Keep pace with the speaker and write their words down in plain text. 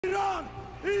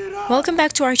Welcome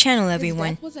back to our channel,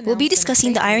 everyone. We'll be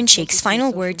discussing the Iron Sheik's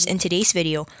final words in today's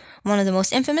video, one of the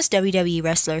most infamous WWE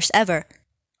wrestlers ever.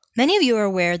 Many of you are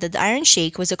aware that the Iron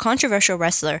Sheik was a controversial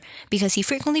wrestler because he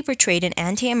frequently portrayed an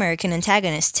anti-American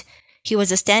antagonist. He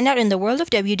was a standout in the world of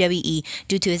WWE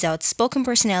due to his outspoken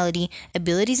personality,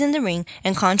 abilities in the ring,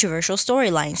 and controversial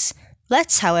storylines.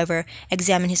 Let's, however,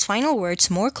 examine his final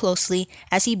words more closely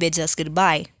as he bids us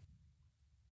goodbye.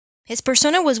 His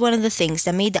persona was one of the things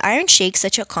that made the Iron Sheik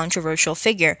such a controversial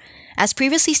figure. As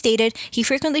previously stated, he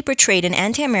frequently portrayed an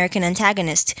anti-American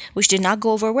antagonist, which did not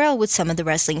go over well with some of the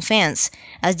wrestling fans.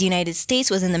 As the United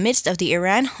States was in the midst of the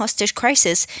Iran hostage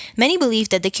crisis, many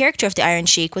believed that the character of the Iron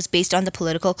Sheik was based on the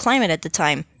political climate at the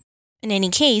time. In any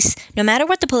case, no matter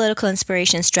what the political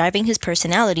inspirations driving his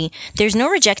personality, there's no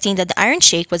rejecting that the Iron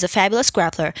Sheik was a fabulous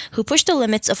grappler who pushed the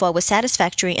limits of what was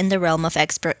satisfactory in the realm of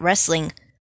expert wrestling.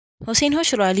 Hossein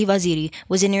Hoshro Ali Vaziri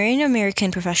was an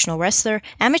Iranian-American professional wrestler,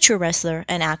 amateur wrestler,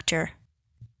 and actor.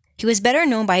 He was better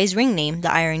known by his ring name,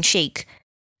 the Iron Sheik.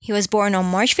 He was born on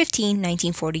March 15,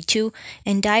 1942,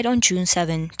 and died on June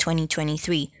 7,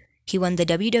 2023. He won the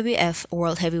WWF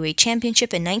World Heavyweight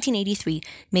Championship in 1983,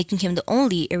 making him the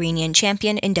only Iranian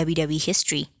champion in WWE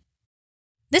history.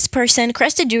 This person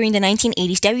crested during the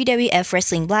 1980s WWF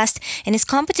Wrestling Blast, and his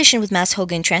competition with Mass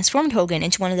Hogan transformed Hogan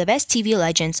into one of the best TV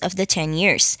legends of the 10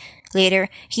 years. Later,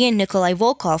 he and Nikolai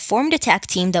Volkov formed a tag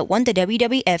team that won the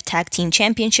WWF Tag Team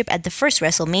Championship at the first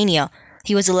WrestleMania.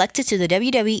 He was elected to the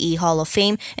WWE Hall of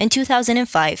Fame in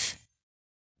 2005.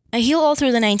 A heel all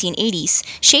through the 1980s,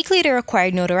 Sheik later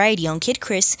acquired notoriety on Kid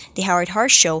Chris, The Howard Hart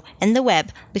Show, and The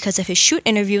Web because of his shoot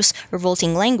interviews,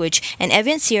 revolting language, and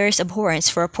evident serious abhorrence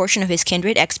for a portion of his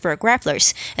kindred expert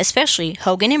grapplers, especially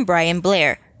Hogan and Brian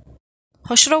Blair.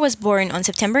 Hoshro was born on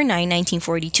September 9,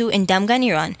 1942 in Damgan,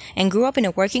 Iran, and grew up in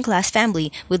a working-class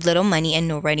family with little money and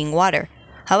no running water.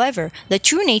 However, the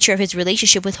true nature of his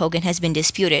relationship with Hogan has been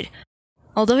disputed.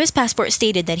 Although his passport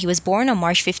stated that he was born on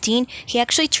March 15, he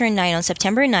actually turned 9 on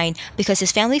September 9 because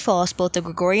his family follows both the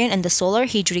Gregorian and the solar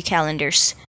Hijri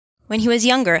calendars. When he was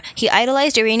younger, he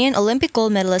idolized Iranian Olympic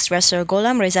gold medalist wrestler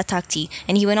Gholam Reza Takhti,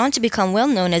 and he went on to become well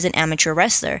known as an amateur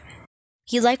wrestler.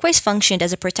 He likewise functioned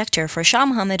as a protector for Shah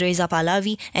Mohammad Reza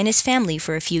Pahlavi and his family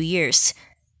for a few years.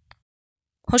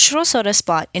 Hoshro sought a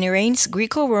spot in Iran's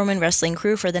Greco-Roman wrestling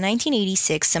crew for the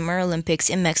 1986 Summer Olympics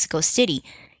in Mexico City.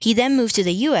 He then moved to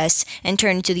the U.S. and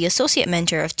turned into the associate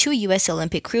mentor of two U.S.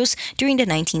 Olympic crews during the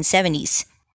 1970s.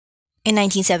 In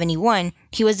 1971,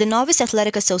 he was the Novice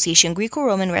Athletic Association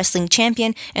Greco-Roman Wrestling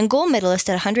Champion and gold medalist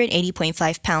at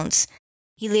 180.5 pounds.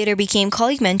 He later became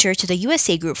colleague mentor to the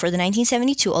USA group for the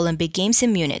 1972 Olympic Games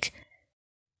in Munich.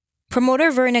 Promoter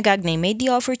Verna Gagne made the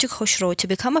offer to Hoshro to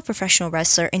become a professional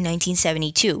wrestler in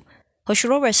 1972.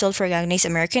 Hoshro wrestled for Gagne's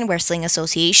American Wrestling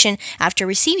Association after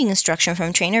receiving instruction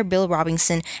from trainer Bill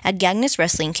Robinson at Gagne's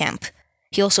wrestling camp.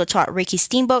 He also taught Ricky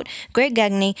Steamboat, Greg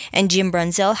Gagne, and Jim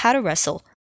Brunzell how to wrestle.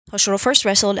 Hoshro first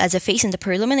wrestled as a face in the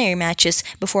preliminary matches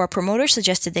before a promoter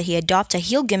suggested that he adopt a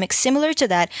heel gimmick similar to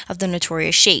that of the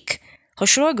Notorious Sheik.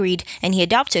 Hoshro agreed, and he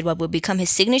adopted what would become his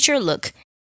signature look.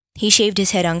 He shaved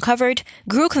his head uncovered,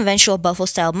 grew a conventional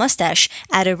buffalo-style mustache,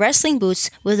 added wrestling boots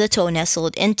with a toe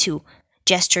nestled into,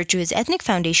 gestured to his ethnic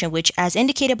foundation which, as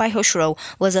indicated by Hoshro,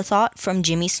 was a thought from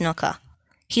Jimmy Snuka.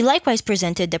 He likewise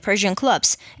presented the Persian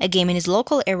clubs, a game in his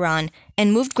local Iran,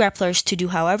 and moved grapplers to do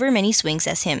however many swings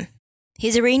as him.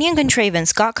 His Iranian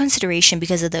contrivance got consideration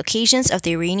because of the occasions of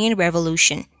the Iranian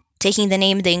Revolution. Taking the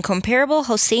name the incomparable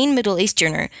Hossein Middle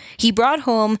Easterner, he brought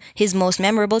home his most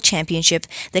memorable championship,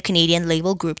 the Canadian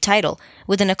Label Group title,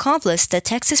 with an accomplice that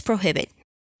Texas prohibit.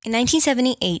 In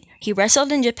 1978, he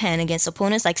wrestled in Japan against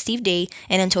opponents like Steve Day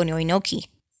and Antonio Inoki.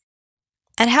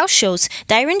 At house shows,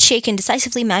 the Iron Sheik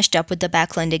decisively matched up with the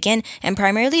Backlund again and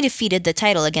primarily defeated the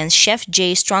title against Chef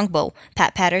Jay Strongbow,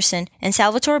 Pat Patterson, and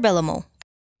Salvatore Bellomo.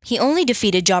 He only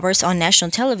defeated jobbers on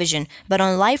national television, but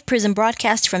on live prison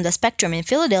broadcast from the Spectrum in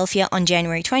Philadelphia on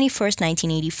January 21,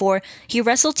 1984, he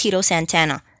wrestled Tito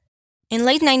Santana. In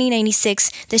late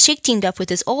 1996, the Sheik teamed up with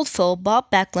his old foe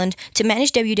Bob Backlund to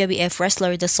manage WWF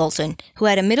wrestler The Sultan, who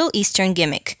had a Middle Eastern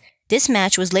gimmick. This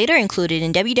match was later included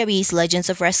in WWE's Legends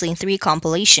of Wrestling 3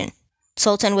 compilation.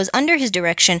 Sultan was under his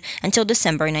direction until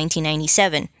December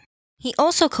 1997. He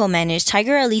also co-managed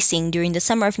Tiger Ali Singh during the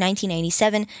summer of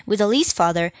 1997 with Ali's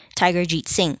father, Tiger Jeet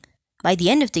Singh. By the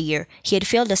end of the year, he had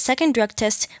failed a second drug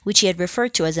test, which he had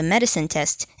referred to as a medicine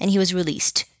test, and he was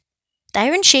released. The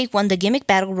Iron Sheik won the Gimmick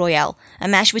Battle Royale, a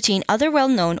match between other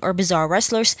well-known or bizarre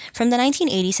wrestlers from the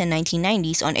 1980s and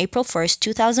 1990s on April 1,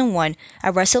 2001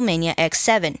 at WrestleMania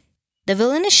X7. The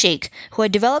villainous Sheik, who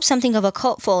had developed something of a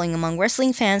cult following among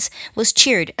wrestling fans, was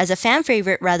cheered as a fan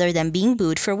favorite rather than being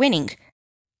booed for winning.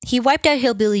 He wiped out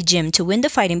Hillbilly Jim to win the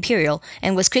fight Imperial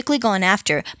and was quickly gone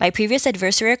after by previous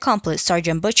adversary accomplice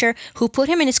Sergeant Butcher, who put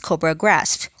him in his Cobra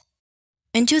grasp.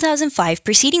 In 2005,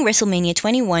 preceding WrestleMania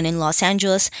 21 in Los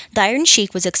Angeles, the Iron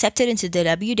Sheik was accepted into the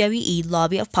WWE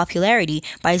lobby of popularity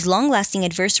by his long-lasting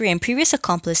adversary and previous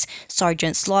accomplice,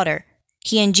 Sergeant Slaughter.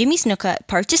 He and Jimmy Snuka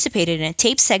participated in a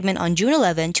taped segment on June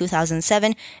 11,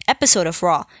 2007 episode of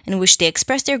Raw, in which they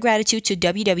expressed their gratitude to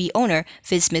WWE owner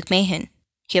Vince McMahon.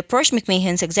 He approached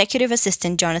McMahon's executive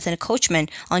assistant Jonathan Coachman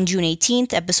on June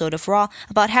 18th episode of Raw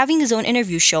about having his own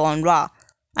interview show on Raw.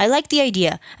 "I like the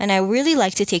idea, and I really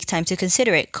like to take time to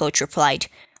consider it," Coach replied.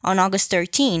 On August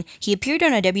 13, he appeared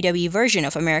on a WWE version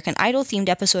of American Idol-themed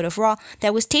episode of Raw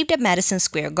that was taped at Madison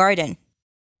Square Garden.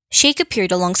 Sheik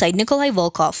appeared alongside Nikolai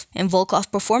Volkov, and Volkov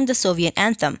performed the Soviet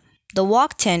anthem. The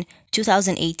Walk 10,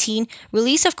 2018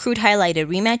 release of Crude highlighted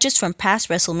rematches from past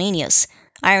WrestleManias.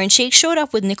 Iron Sheik showed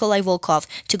up with Nikolai Volkov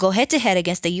to go head-to-head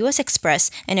against the US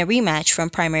Express in a rematch from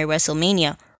Primary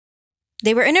WrestleMania.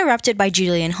 They were interrupted by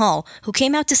Jillian Hall, who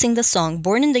came out to sing the song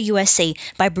Born in the USA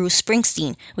by Bruce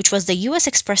Springsteen, which was the US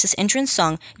Express's entrance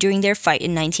song during their fight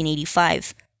in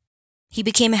 1985. He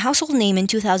became a household name in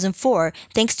 2004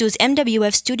 thanks to his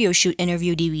MWF Studio Shoot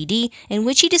interview DVD, in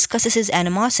which he discusses his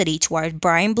animosity toward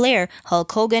Brian Blair,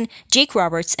 Hulk Hogan, Jake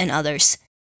Roberts, and others.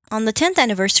 On the 10th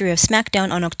anniversary of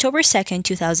SmackDown on October 2,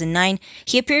 2009,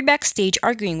 he appeared backstage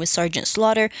arguing with Sergeant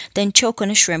Slaughter, then choked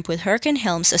on a shrimp with Hurricane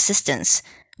Helm's assistance.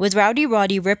 With Rowdy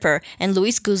Roddy Ripper and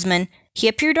Luis Guzman, he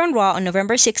appeared on Raw on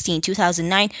November 16,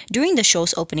 2009 during the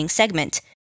show's opening segment.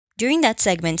 During that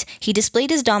segment, he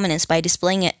displayed his dominance by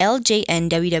displaying a LJN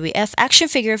WWF action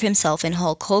figure of himself and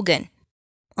Hulk Hogan.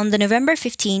 On the November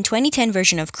 15, 2010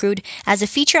 version of Crude, as a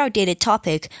feature-outdated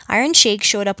topic, Iron Sheik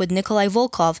showed up with Nikolai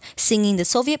Volkov singing the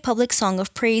Soviet public song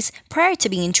of praise prior to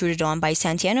being intruded on by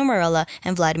Santino Marella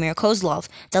and Vladimir Kozlov,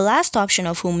 the last option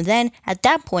of whom then, at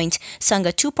that point, sung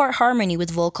a two-part harmony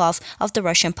with Volkov of the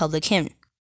Russian public hymn.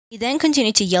 He then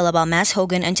continued to yell about Mass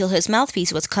Hogan until his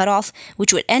mouthpiece was cut off,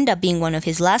 which would end up being one of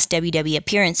his last WWE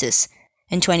appearances.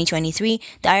 In 2023,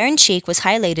 the Iron Sheik was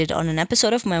highlighted on an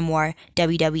episode of Memoir,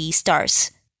 WWE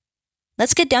Stars.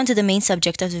 Let's get down to the main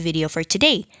subject of the video for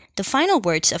today, the final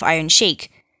words of Iron Sheik.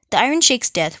 The Iron Sheik's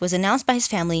death was announced by his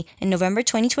family in November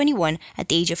 2021 at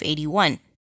the age of 81.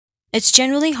 It's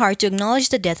generally hard to acknowledge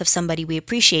the death of somebody we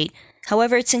appreciate.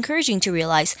 However, it's encouraging to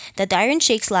realize that the Iron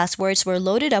Sheik's last words were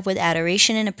loaded up with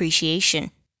adoration and appreciation.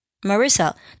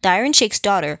 Marissa, the Iron Sheik's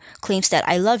daughter, claims that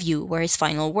 "I love you" were his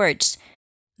final words.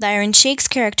 The Iron Sheik's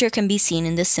character can be seen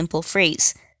in this simple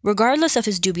phrase. Regardless of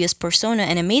his dubious persona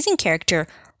and amazing character,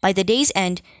 by the day's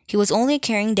end, he was only a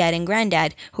caring dad and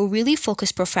granddad who really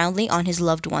focused profoundly on his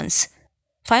loved ones.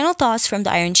 Final thoughts from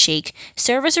the Iron Sheik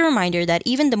serve as a reminder that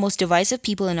even the most divisive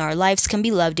people in our lives can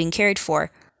be loved and cared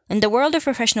for. In the world of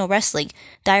professional wrestling,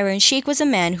 the Iron Sheik was a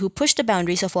man who pushed the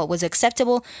boundaries of what was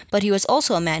acceptable, but he was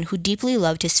also a man who deeply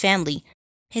loved his family.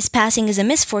 His passing is a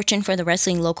misfortune for the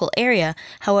wrestling local area,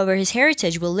 however his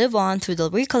heritage will live on through the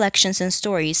recollections and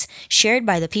stories shared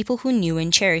by the people who knew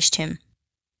and cherished him.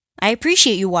 I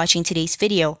appreciate you watching today's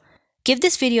video. Give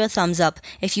this video a thumbs up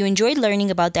if you enjoyed learning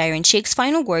about the Iron Sheik's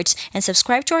final words and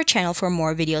subscribe to our channel for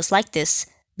more videos like this.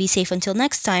 Be safe until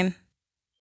next time.